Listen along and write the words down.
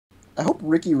I hope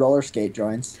Ricky Roller Skate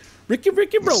joins. Ricky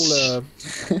Roller.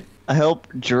 I hope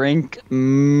Drink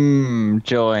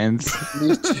joins.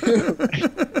 Me too.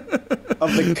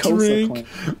 Of the Kosa Drink.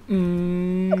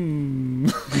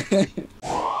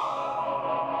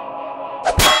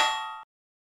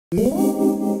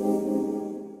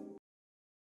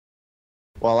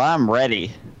 Well, I'm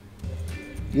ready.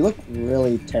 You look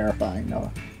really terrifying,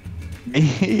 Noah.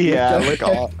 Yeah,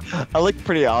 I look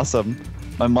pretty awesome.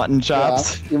 My mutton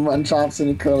chops. Yeah, your mutton chops and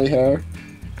your curly hair.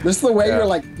 Just the way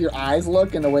your eyes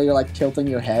look and the way you're like tilting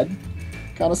your head,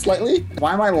 kind of slightly.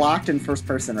 Why am I locked in first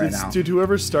person right now? Did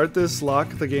whoever start this lock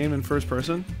the game in first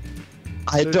person?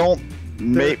 I don't.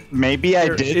 Maybe I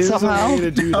did somehow. There is a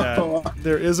way to do that.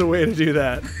 There is a way to do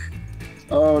that.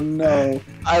 Oh no!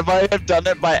 I might have done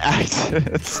it by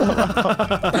accident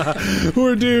somehow.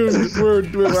 We're doomed.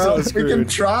 We're so screwed. We can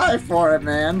try for it,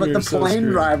 man. But We're the so plane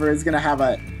screwed. driver is gonna have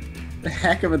a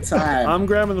heck of a time. I'm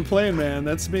grabbing the plane, man.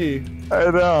 That's me. I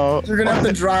know. You're gonna have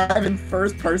to drive in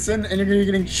first person, and you're gonna be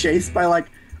getting chased by like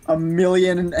a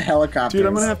million helicopters. Dude,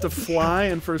 I'm gonna have to fly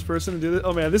in first person and do this.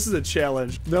 Oh man, this is a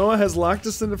challenge. Noah has locked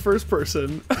us into first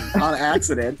person. On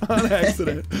accident. On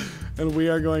accident. And we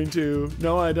are going to...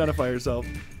 Noah, identify yourself.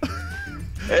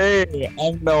 Hey,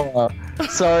 I'm Noah.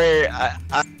 Sorry,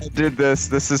 I did this.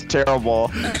 This is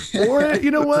terrible. Or,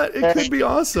 you know what? It could be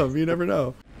awesome. You never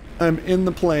know. I'm in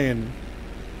the plane.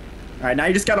 Alright, now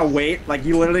you just gotta wait. Like,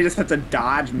 you literally just have to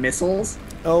dodge missiles.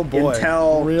 Oh boy.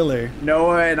 Until really?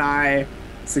 Noah and I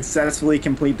successfully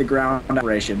complete the ground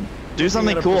operation. Do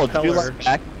something cool. Do propeller.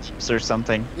 like backflips or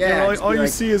something. Yeah. All you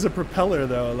see is a propeller,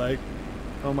 though. Like,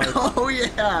 oh my. Oh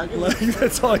yeah. Like,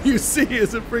 that's all you see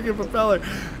is a freaking propeller,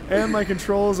 and my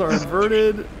controls are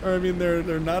inverted. Or I mean,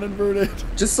 they're not inverted.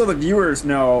 Just so the viewers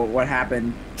know what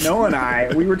happened, Noah and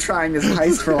I, we were trying this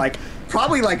heist for like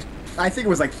probably like I think it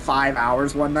was like 5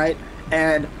 hours one night,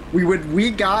 and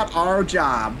we got our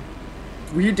job.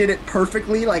 We did it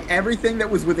perfectly, like everything that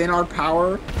was within our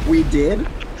power, we did,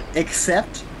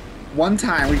 except one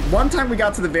time. One time we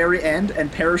got to the very end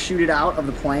and parachuted out of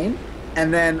the plane,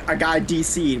 and then a guy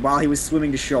DC'd while he was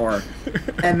swimming to shore.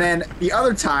 And then the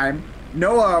other time,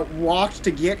 Noah walked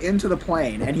to get into the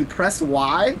plane, and he pressed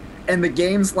Y, and the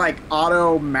game's like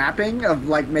auto mapping of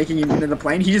like making him into the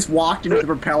plane. He just walked into the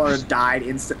propeller and died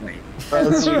instantly.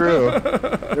 That's true.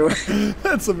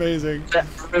 That's amazing.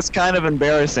 It's kind of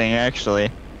embarrassing,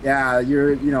 actually. Yeah,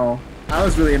 I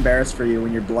was really embarrassed for you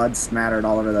when your blood smattered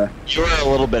all over the... You were a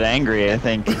little bit angry, I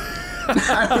think.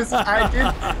 I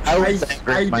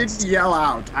did yell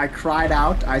out. I cried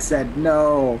out. I said,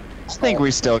 no. I think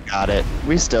we still got it.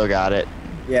 We still got it.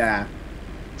 Yeah.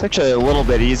 It's actually a little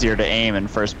bit easier to aim in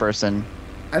first person.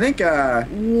 I think,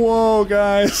 Whoa,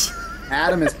 guys.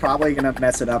 Adam is probably gonna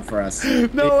mess it up for us.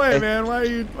 No way, man. Why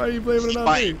are you blaming it on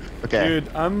me? Okay. Dude,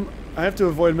 I have to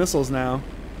avoid missiles now.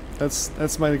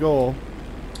 That's my goal.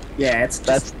 Yeah, it's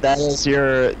just... That is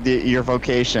your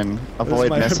vocation. Avoid That's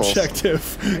my missiles.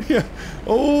 objective. Yeah.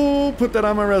 Oh, put that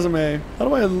on my resume. How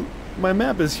do I... My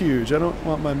map is huge. I don't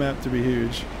want my map to be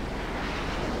huge.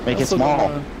 Make it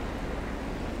small.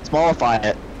 Smallify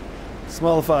it.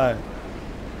 Smallify.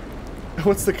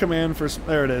 What's the command for...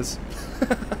 There it is.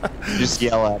 Just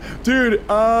yell at it. Dude,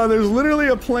 there's literally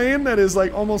a plane that is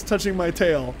like almost touching my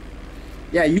tail.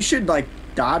 Yeah, you should like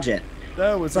dodge it.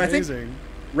 That was So amazing.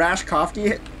 I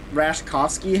think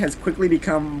Rashkovsky has quickly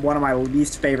become one of my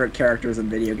least favorite characters in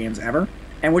video games ever.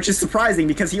 And which is surprising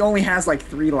because he only has like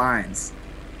 3 lines.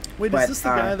 Wait, but, is this the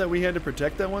guy that we had to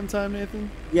protect that one time,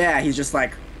 Nathan? Yeah, he's just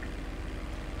like,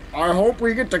 I hope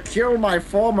we get to kill my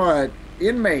former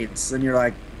inmates. And you're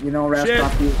like,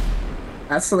 Rashkovsky,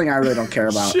 that's something I really don't care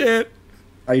about. Shit.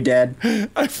 Are you dead?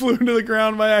 I flew into the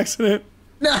ground by accident.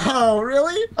 No,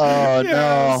 really? Oh, Yeah,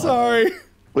 no. I'm sorry.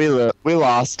 We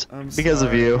lost because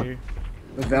of you.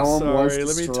 The vellum was Let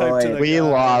me type destroyed. to the We guy.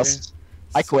 lost.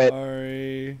 I quit.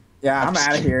 Sorry. Yeah, I'm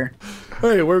out of here.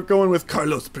 Hey, we're going with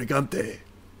Carlos Brigante.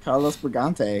 Carlos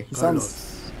Brigante. He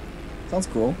sounds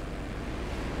cool.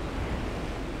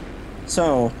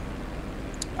 So,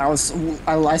 I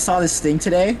saw this thing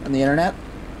today on the internet,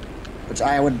 which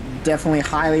I would definitely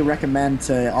highly recommend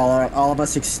to all of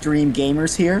us extreme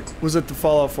gamers here. Was it the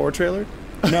Fallout 4 trailer?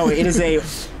 No, it is a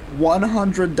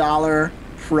 $100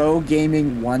 pro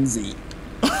gaming onesie.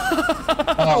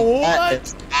 Oh, that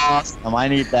is awesome. I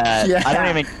need that. Yeah. I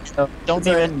don't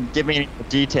even give me any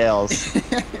details.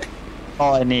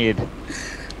 All I need.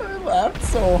 I laughed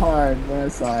so hard when I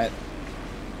saw it.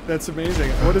 That's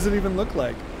amazing. What does it even look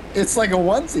like? It's like a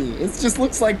onesie. It just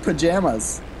looks like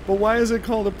pajamas. But why is it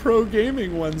called a pro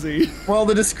gaming onesie? Well,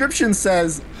 the description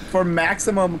says for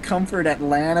maximum comfort at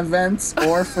LAN events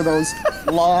or for those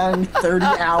long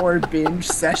 30-hour binge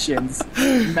sessions.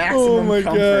 Maximum Oh my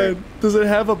comfort. god. Does it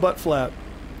have a butt flap?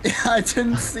 I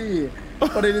didn't see,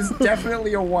 but it is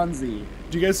definitely a onesie.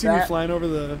 Do you guys see me flying over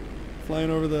the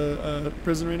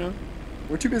prison right now?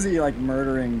 We're too busy like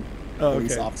murdering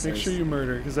police officers. Make sure you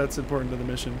murder, because that's important to the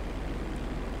mission.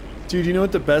 Dude, you know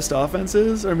what the best offense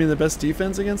is? Or, I mean, the best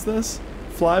defense against this?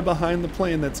 Fly behind the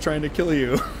plane that's trying to kill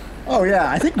you. Oh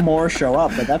yeah, I think more show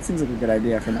up, but that seems like a good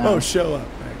idea for now. Oh, show up.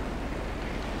 Right.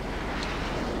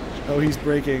 Oh, he's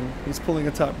braking. He's pulling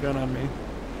a Top Gun on me.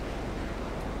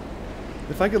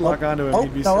 If I could lock onto him,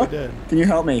 he'd be so dead. Can you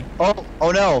help me?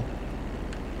 Oh no.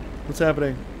 What's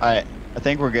happening? I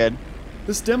think we're good.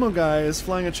 This demo guy is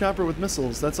flying a chopper with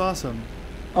missiles. That's awesome.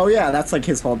 Oh yeah, that's like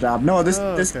his whole job. No, this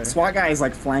okay. SWAT guy is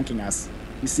like flanking us.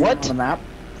 You see him on the map?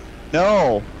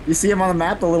 No. You see him on the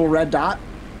map, the little red dot?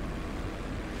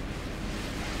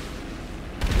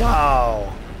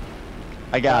 Wow.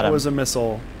 I got him. That was a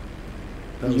missile.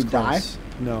 That Did was you close. die?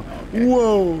 No. Okay.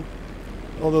 Whoa.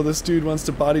 Although this dude wants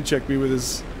to body check me with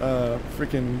his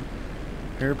freaking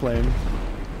airplane.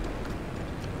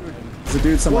 There's a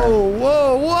dude somewhere. Whoa,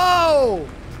 whoa, whoa!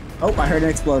 Oh, I heard an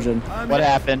explosion. What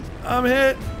happened? I'm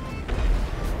hit.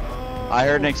 I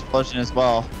heard an explosion as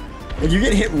well. If you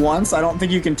get hit once, I don't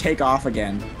think you can take off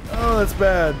again. Oh, that's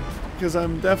bad. Because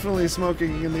I'm definitely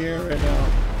smoking in the air right now.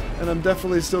 And I'm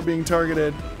definitely still being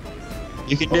targeted.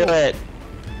 You can do it.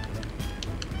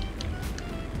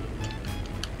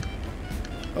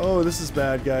 Oh, this is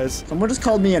bad, guys. Someone just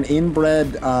called me an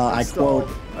inbred, I quote,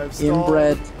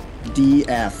 inbred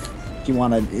DF. If you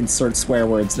want to insert swear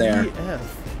words there. DF.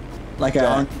 Like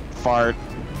Dumb fart.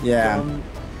 Yeah.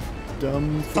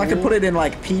 Dumb If I could put it in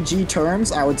like PG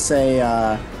terms, I would say,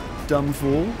 dumb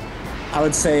fool. I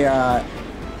would say,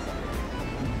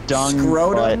 Dung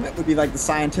scrotum butt. would be like the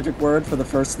scientific word for the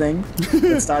first thing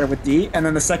that started with D, and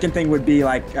then the second thing would be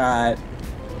like a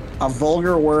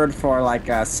vulgar word for like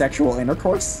sexual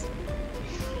intercourse.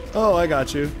 Oh, I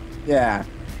got you. Yeah.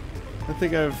 I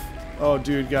think I've... Oh,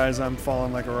 dude, guys, I'm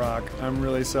falling like a rock. I'm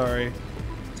really sorry.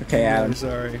 It's okay, I'm Adam. really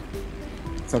sorry.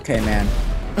 It's okay, man.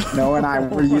 Noah and I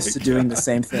were used to doing the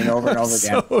same thing over and over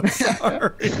again. So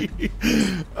sorry.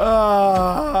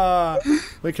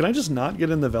 Wait, can I just not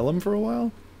get in the vellum for a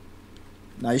while?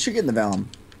 No, you should get in the vellum.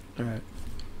 Alright.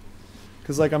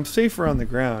 Because, like, I'm safer on the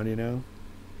ground, you know?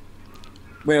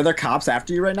 Wait, are there cops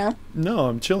after you right now? No,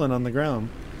 I'm chilling on the ground.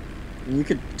 You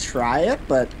could try it,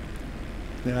 but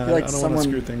Yeah, like I don't want to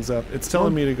screw things up. It's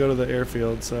telling me to go to the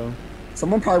airfield, so...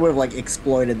 someone probably would have like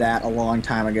exploited that a long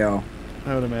time ago.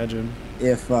 I would imagine.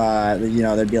 If, you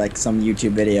know, there'd be like some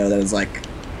YouTube video that was like...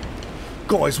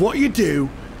 Guys, what you do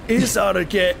is how to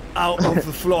get out of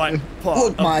the flight part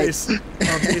Look, of mate.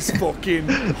 this fucking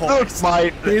Look, heist.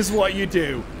 mate. Here's what you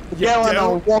do. You Going on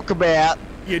don't, walkabout.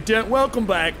 you don't... Welcome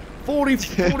back.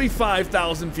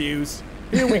 45,000 views.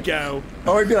 Here we go.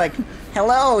 Or it'd be like,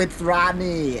 hello, it's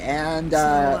Rodney, and,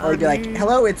 or it'd be like,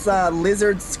 hello, it's,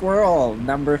 Lizard Squirrel,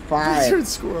 number 5. Lizard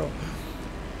Squirrel.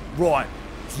 Right.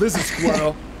 It's Lizard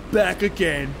Squirrel. Back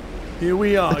again. Here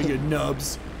we are, you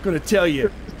nubs. Gonna tell you,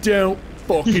 don't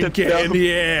fucking get in the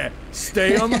air.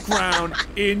 Stay on the ground,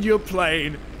 in your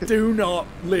plane. Do not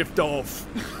lift off.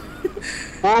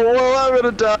 Oh, I'm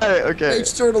gonna die. Okay. Make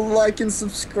sure to like and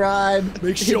subscribe.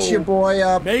 Make sure. Hit your boy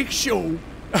up. Make sure.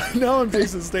 Now I'm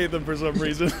Jason Statham for some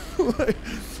reason.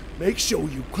 Make sure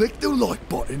you click the like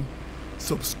button,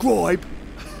 subscribe.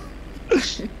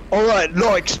 Alright,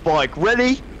 like Spike.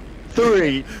 Ready?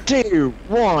 3, 2,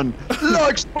 1.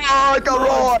 Like Spike!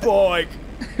 Alright! Spike.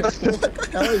 What the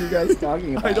hell are you guys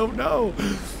talking about? I don't know.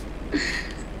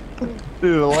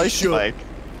 Dude, like Sure. Spike.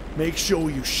 Make sure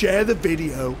you share the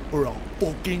video or I'll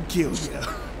fucking kill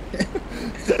you.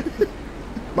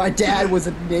 My dad was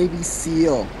a Navy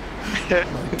SEAL.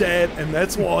 My dad, and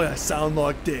that's why I sound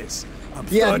like this. I'm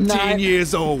Yeah, 13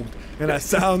 years old, and I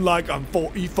sound like I'm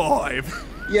 45.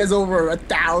 He has over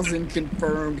 1,000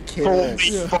 confirmed kills.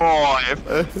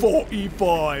 45.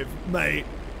 45, mate.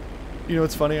 You know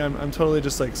what's funny? I'm totally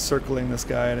just like circling this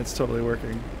guy, and it's totally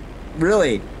working.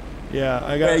 Really? Yeah,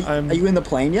 I Wait, got. are you in the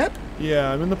plane yet?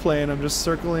 Yeah, I'm in the plane. I'm just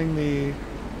circling the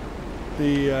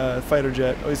fighter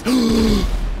jet. Oh, he's.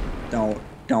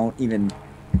 Don't even.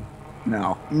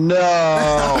 No. No.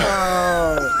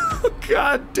 Oh.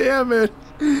 God damn it!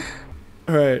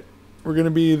 All right, we're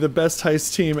gonna be the best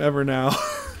heist team ever now.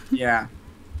 Yeah.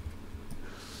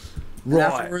 And Right.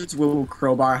 afterwards, we'll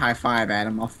crowbar high five at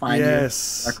him. I'll find you our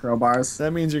crowbars.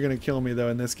 That means you're gonna kill me though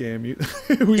in this game.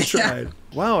 We tried.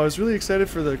 Wow, I was really excited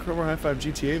for the Crowbarhighfive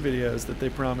GTA videos that they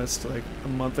promised like a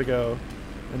month ago,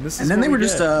 and this is. And then what they we were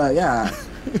just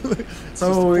get.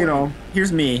 So you know,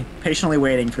 here's me patiently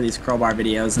waiting for these crowbar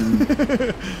videos,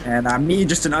 and me,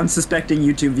 just an unsuspecting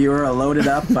YouTube viewer, loaded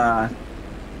up.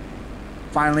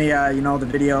 Finally, you know, the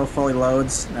video fully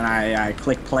loads, and I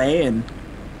click play, and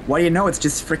what do you know? It's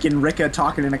just freaking Ricka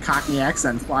talking in a Cockney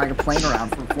accent, flying a plane around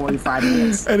for 45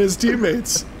 minutes. And his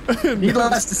teammates.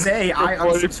 Needless to say, I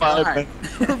unsubscribed.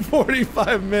 For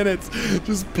 45 minutes,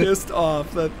 just pissed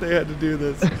off that they had to do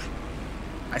this.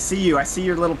 I see you. I see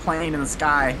your little plane in the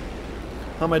sky.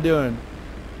 How am I doing?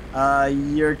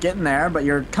 You're getting there, but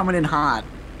you're coming in hot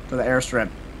to the airstrip,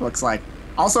 looks like.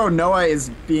 Also, Noah is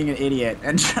being an idiot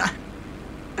and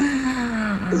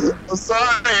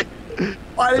Sorry.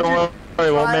 Why did you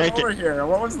we'll fly make over it. here?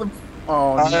 What was the...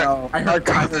 Oh, no. I heard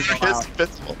gunners go out.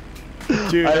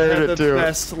 Dude, I I heard had it the too.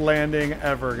 best landing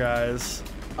ever, guys.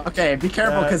 Okay, be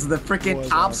careful, That because the freaking was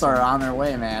cops awesome. are on their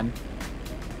way, man.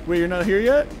 Wait, you're not here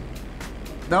yet?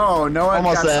 No, Noah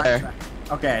Almost got there. sidetracked.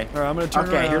 Okay. Alright, I'm gonna turn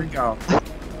Okay, around. here we go.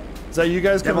 Is that you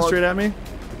guys coming Demo- straight at me?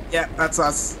 Yeah, that's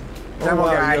us. Oh Demo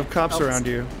wow, guy. you have cops Helps. around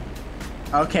you.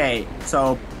 Okay,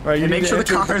 so Alright, you and need make to sure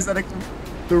the enter cars that are...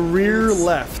 the rear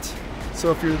left.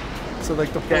 So if you're, so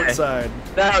like the port Okay. side.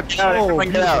 Get out, get out, Oh, everyone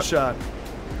get beautiful out. shot.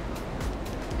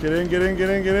 Get in, get in, get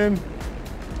in, get in.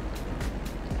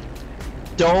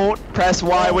 Don't press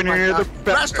Y Oh when you're my near God.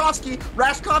 the...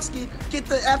 Rashkovsky, get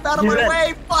the F out of He's my in.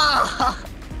 way! Fuck!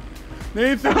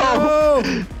 Nathan, Oh.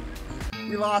 no!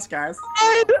 We lost, guys.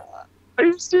 Are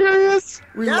you serious?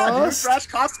 We Yeah, lost? dude,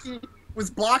 Rashkovsky was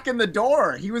blocking the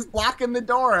door. He was blocking the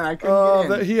door, and I couldn't Oh,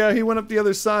 get in. he went up the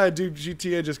other side. Dude,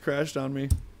 GTA just crashed on me.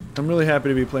 I'm really happy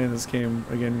to be playing this game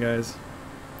again, guys.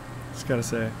 Just gotta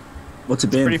say. What's it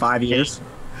been, pretty 5 years?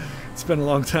 It's been a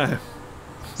long time.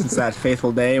 Since that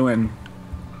fateful day when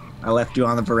I left you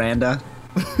on the veranda.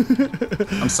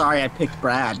 I'm sorry I picked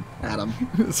Brad, Adam.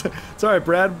 It's alright,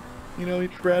 Brad. You know,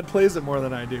 Brad plays it more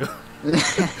than I do.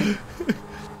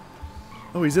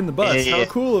 Oh, he's in the bus. Yeah. How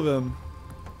cool of him.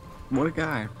 What a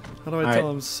guy. How do I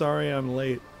tell him sorry I'm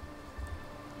late?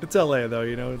 It's LA though,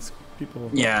 you know, it's people.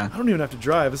 Yeah. I don't even have to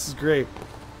drive. This is great.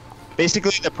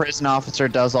 Basically, the prison officer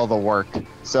does all the work,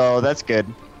 so that's good.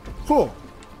 Cool.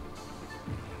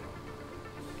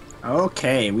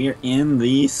 Okay, we are in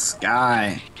the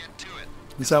sky.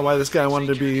 Is that why this guy wanted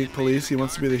to be police? He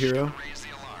wants to be the hero?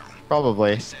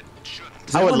 Probably.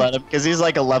 I would let him, because he's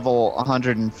like a level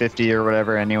 150 or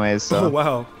whatever anyways, so... Oh,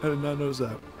 wow. I did not notice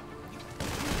that.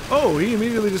 Oh, he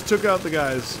immediately just took out the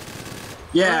guys.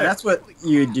 Yeah, Right. that's what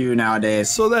you do nowadays.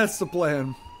 So that's the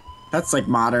plan. That's like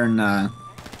modern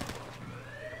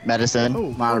Medicine.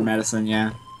 Oh, modern medicine,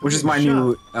 yeah. Which is my Shot.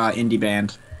 new indie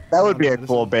band. That would be a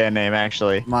cool band name,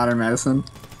 actually. Modern medicine.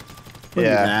 Wouldn't be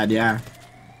Yeah. bad, yeah.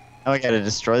 Oh, we gotta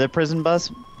destroy the prison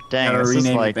bus? Dang, Gotta this is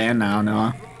rename like... the band now,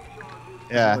 Noah.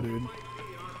 Yeah. Oh, dude.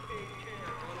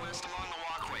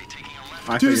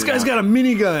 I Dude, this figured guy's it got a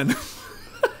minigun.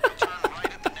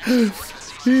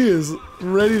 He is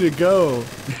ready to go.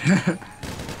 out.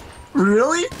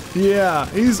 Really? Yeah,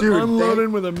 he's Dude,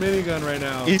 unloading with a minigun right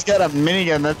now. He's got a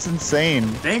minigun, that's insane.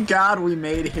 Thank God we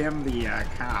made him the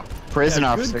cop. Prison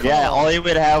Yeah, good officer. call. Yeah, all he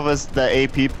would have was the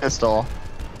AP pistol.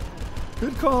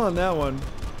 Good call on that one.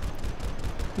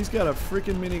 He's got a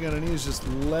freaking minigun and he's just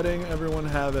letting everyone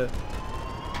have it.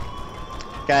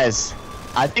 Guys,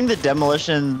 I think the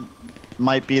demolition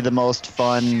might be the most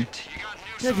fun.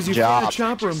 Yeah, because you fly a Job.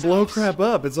 chopper and blow crap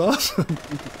up. It's awesome.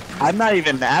 I'm not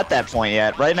even at that point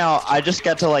yet. Right now, I just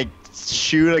got to like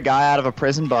shoot a guy out of a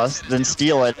prison bus, then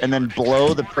steal it, and then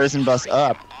blow the prison bus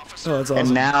up. Oh, that's awesome.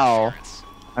 And now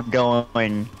I'm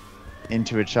going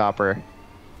into a chopper.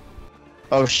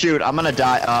 Oh shoot, I'm gonna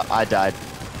die. I died.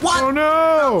 What? Oh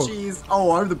no! Jeez.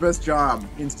 Oh, I have the best job.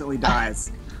 Instantly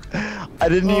dies. I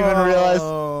didn't even realize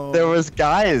Oh. there was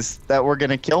guys that were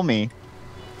gonna kill me.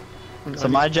 So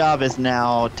my job is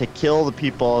now to kill the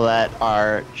people that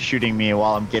are shooting me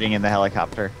while I'm getting in the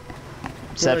helicopter.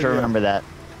 Just have to Very good. remember that.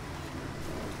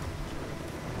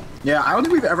 Yeah, I don't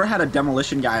think we've ever had a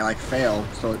demolition guy like fail,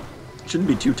 so it shouldn't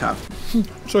be too tough.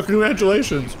 So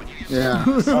congratulations. Yeah.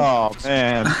 Oh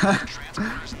man,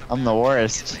 I'm the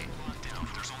worst.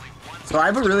 So I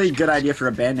have a really good idea for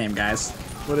a band name, guys.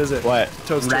 What is it? What?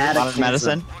 Toast. Modern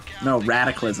medicine? No,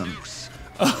 radicalism.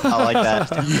 I like that.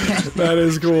 That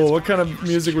is cool. What kind of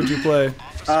music would you play?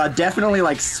 Definitely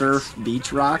like surf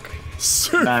beach rock.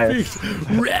 Surf Nice.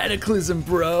 radicalism,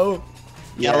 bro.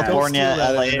 Yeah, California, don't steal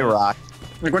that LA anymore. rock.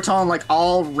 Like we're talking like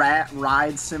all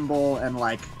ride symbol and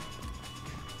like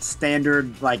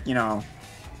standard, like, you know,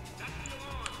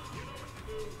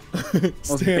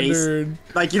 most Standard.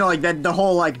 like, you know, like that the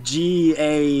whole like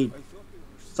EAB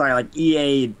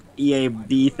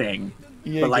thing,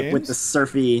 EA but like games? with the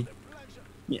surfy.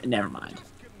 Yeah, never mind.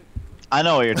 I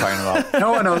know what you're talking about.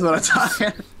 No one knows what I'm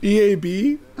talking.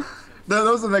 EAB?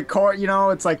 Those are the chord. You know,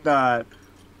 it's like the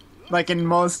it's like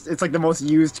the most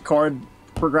used chord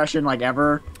progression like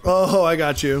ever. Oh, I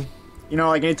got you. You know,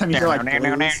 like anytime you hear like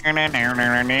blues.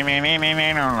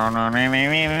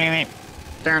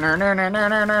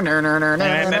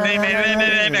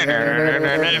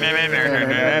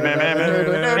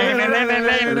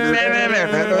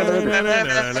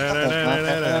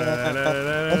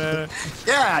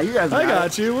 Yeah, you guys. I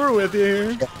got you. We're with you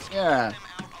here. Yeah.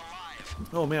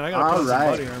 Oh man, I gotta All put on some right,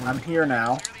 body armor. I'm here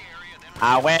now.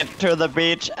 I went to the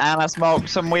beach and I smoked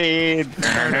some weed.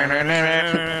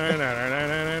 And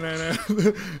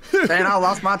I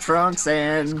lost my trunks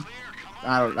and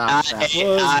I don't know.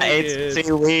 I ate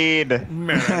seaweed.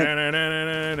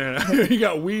 You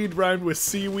got weed rhymed with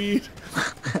seaweed.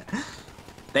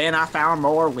 Then I found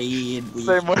more weed.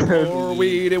 Same word. More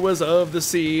weed, it was of the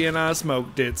sea, and I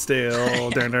smoked it still.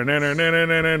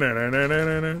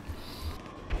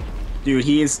 Dude,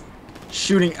 he is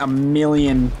shooting a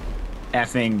million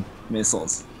effing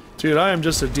missiles. Dude, I am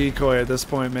just a decoy at this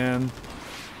point, man.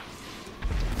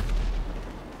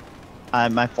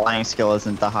 My flying skill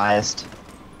isn't the highest.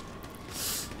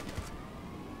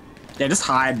 Yeah, just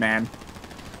hide, man.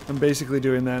 I'm basically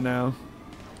doing that now.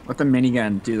 Let the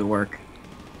minigun do the work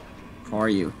for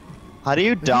you. How do you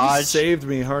You dodge? saved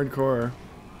me hardcore.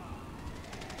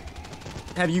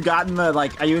 Have you gotten the,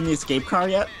 like, are you in the escape car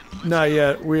yet? Not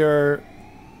yet. We are...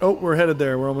 Oh, we're headed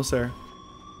there. We're almost there.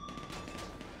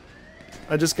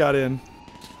 I just got in.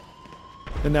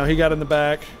 And now he got in the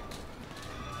back.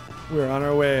 We're on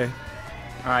our way.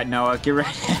 Alright, Noah, get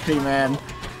ready, man.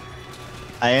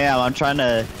 I am. I'm trying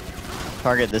to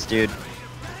target this dude.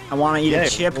 I want to eat Yeah, a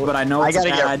chip, but I know it's a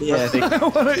bad idea. I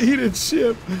want to eat a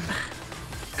chip.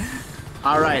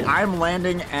 Alright, I'm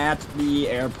landing at the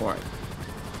airport.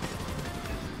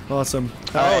 Awesome.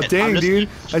 All Oh, right, dang, I'm just- dude.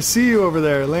 I see you over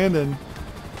there, Landon.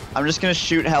 I'm just gonna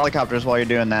shoot helicopters while you're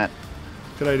doing that.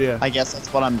 Good idea. I guess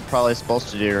that's what I'm probably supposed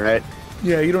to do, right?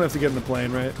 Yeah, you don't have to get in the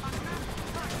plane, right?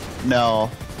 No.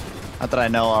 Not that I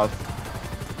know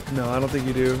of. No, I don't think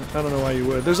you do. I don't know why you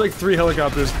would. There's like 3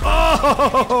 helicopters.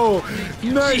 Oh!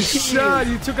 Nice Jeez. shot!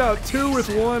 You took out 2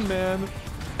 with 1, man.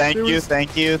 Thank There you, was-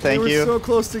 thank you, They thank were you. so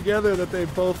close together that they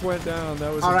both went down.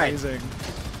 That was All right. amazing.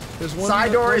 There's one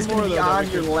Side door one is going more, to be though, that on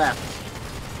we your could- left.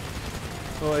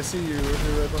 Oh, I see you. You're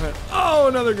right behind. Oh,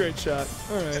 another great shot.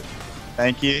 All right.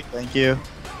 Thank you, thank you.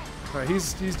 All right,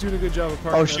 he's doing a good job of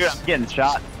parking Oh shoot, us. I'm getting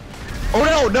shot. Oh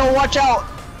no, no, watch out!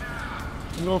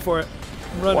 I'm going for it.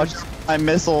 I'm running. Watch my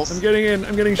missiles. I'm getting in.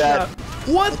 I'm getting That- shot.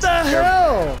 What the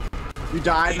hell? You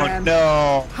died, Oh man?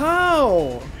 no,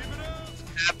 How?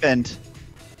 what happened?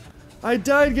 I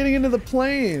died getting into the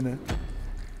plane.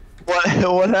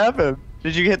 What happened?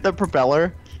 Did you hit the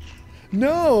propeller?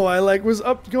 No, I like was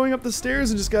going up the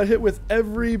stairs and just got hit with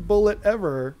every bullet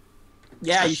ever.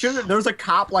 Yeah, you should. There's a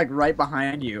cop, like, right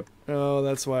behind you. Oh,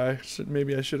 that's why.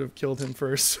 Maybe I should have killed him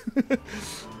first. All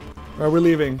right, we're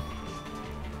leaving.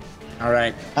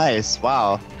 Alright. Nice,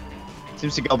 wow.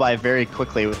 Seems to go by very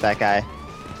quickly with that guy.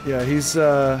 Yeah, he's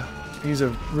a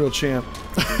real champ.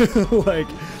 Like,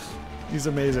 he's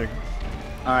amazing.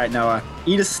 Alright, Noah.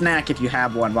 Eat a snack if you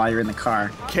have one while you're in the car.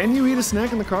 Can you eat a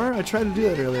snack in the car? I tried to do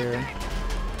that earlier.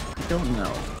 I don't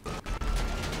know.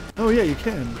 Oh yeah, you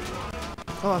can.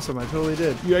 Awesome, I totally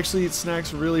did. You actually eat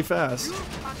snacks really fast.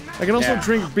 I can also Yeah.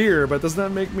 drink beer, but does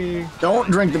that make me... Don't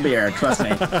drink the beer, trust me.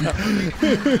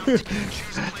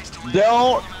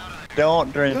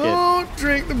 Don't drink it. Don't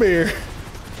drink the beer.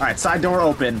 Alright, side door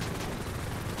open.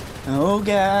 Oh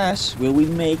gosh, will we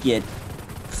make it?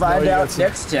 Find Oh, you out got some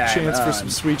next time. Chance for some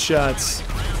sweet shots.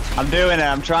 I'm doing it.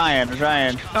 I'm trying.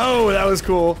 Oh, that was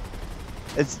cool.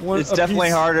 It's One definitely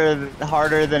apiece.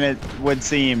 harder than it would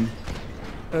seem.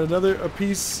 A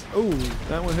piece. Oh,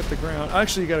 that one hit the ground.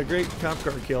 Actually, you got a great cop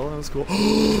car kill. That was cool.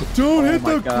 Don't hit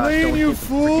the plane, don't you hit the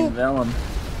fool! freaking villain.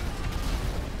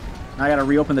 I gotta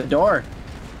reopen the door.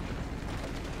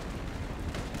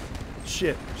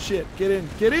 Shit, get in,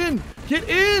 get in!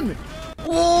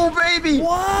 Oh baby!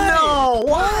 Why? No!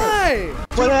 Why?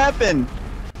 What happened?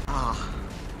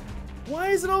 Why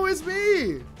is it always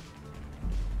me?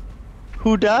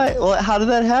 Who died? Well, how did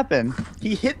that happen?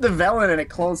 He hit the villain and it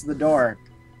closed the door.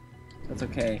 That's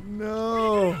okay.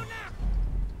 No.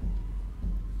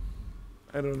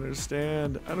 I don't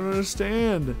understand.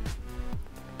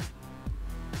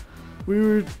 We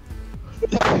were...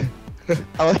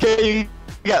 I like how you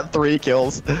got 3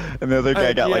 kills, and the other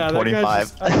guy got like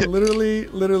 25. I'm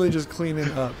literally just cleaning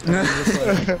up. I'm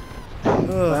just like,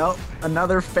 Well,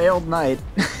 another failed night.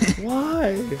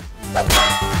 why?